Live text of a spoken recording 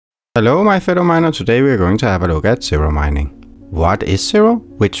Hello my fellow miner, today we are going to have a look at SERO mining. What is SERO?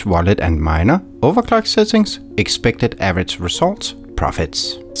 Which wallet and miner? Overclock settings? Expected average results?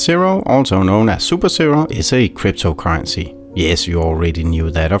 Profits. SERO, also known as Super SERO, is a cryptocurrency. Yes, you already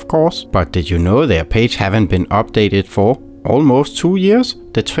knew that of course, but did you know their page haven't been updated for almost 2 years?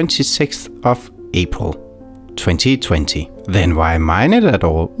 The 26th of April 2020. Then why mine it at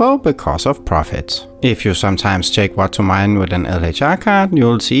all? Well, because of profits. If you sometimes check what to mine with an LHR card,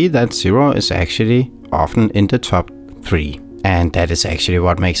 you'll see that SERO is actually often in the top 3. And that is actually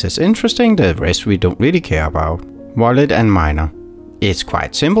what makes this interesting, the rest we don't really care about. Wallet and miner. It's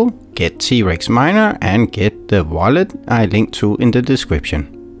quite simple. Get T-Rex miner and get the wallet I linked to in the description.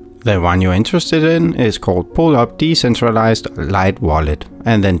 The one you're interested in is called Pull Up Decentralized Light Wallet,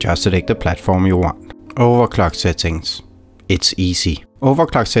 and then just select the platform you want. Overclock settings. It's easy.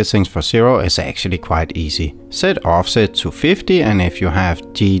 Overclock settings for SERO is actually quite easy. Set offset to 50, and if you have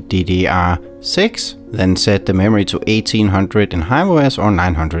GDDR6, then set the memory to 1800 in HiveOS or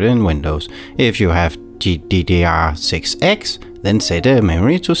 900 in Windows. If you have GDDR6X, then set the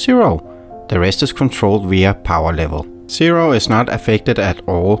memory to 0. The rest is controlled via power level. SERO is not affected at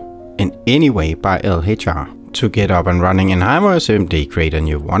all in any way by LHR. To get up and running in HiveOS, simply create a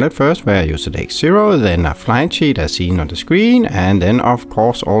new wallet first, where you select SERO, then a flight sheet as seen on the screen, and then of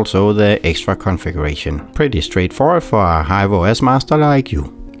course also the extra configuration. Pretty straightforward for a HiveOS master like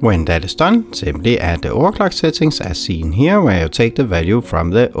you. When that is done, simply add the overclock settings as seen here, where you take the value from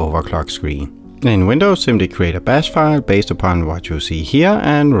the overclock screen. In Windows, simply create a bash file based upon what you see here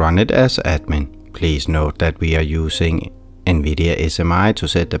and run it as admin. Please note that we are using NVIDIA SMI to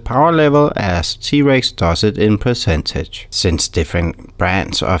set the power level, as T-Rex does it in percentage. Since different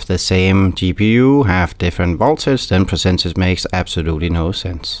brands of the same GPU have different voltage, then percentage makes absolutely no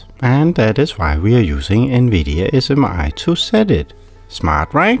sense. And that is why we are using NVIDIA SMI to set it.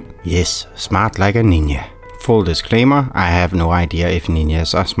 Smart, right? Yes, smart like a ninja. Full disclaimer, I have no idea if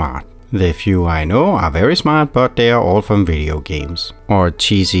ninjas are smart. The few I know are very smart, but they are all from video games or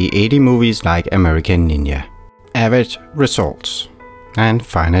cheesy 80 movies like American Ninja. Average results. And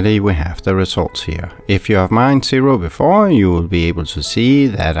finally we have the results here. If you have mined SERO before, you will be able to see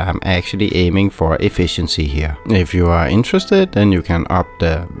that I'm actually aiming for efficiency here. If you are interested, then you can up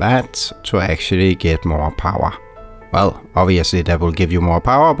the watts to actually get more power. Well, obviously that will give you more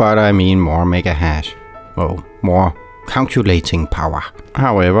power, but I mean more mega hash. Oh, more calculating power.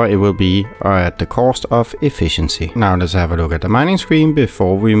 However, it will be at the cost of efficiency. Now let's have a look at the mining screen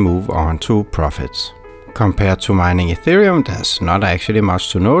before we move on to profits. Compared to mining Ethereum, there's not actually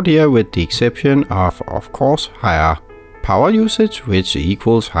much to note here, with the exception of course, higher power usage, which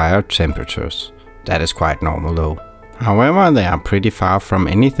equals higher temperatures. That is quite normal though. However, they are pretty far from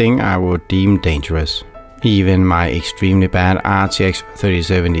anything I would deem dangerous. Even my extremely bad RTX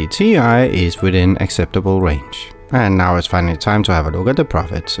 3070 Ti is within acceptable range. And now it's finally time to have a look at the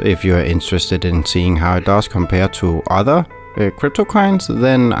profits. If you're interested in seeing how it does compared to other crypto coins,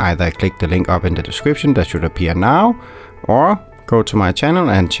 then either click the link up in the description that should appear now, or go to my channel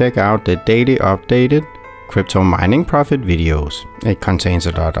and check out the daily updated crypto mining profit videos. It contains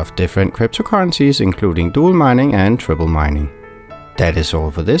a lot of different cryptocurrencies, including dual mining and triple mining. That is all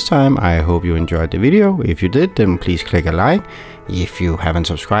for this time. I hope you enjoyed the video. If you did, then please click a like. If you haven't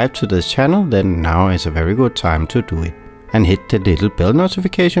subscribed to this channel, then now is a very good time to do it. And hit the little bell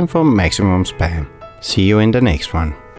notification for maximum spam. See you in the next one.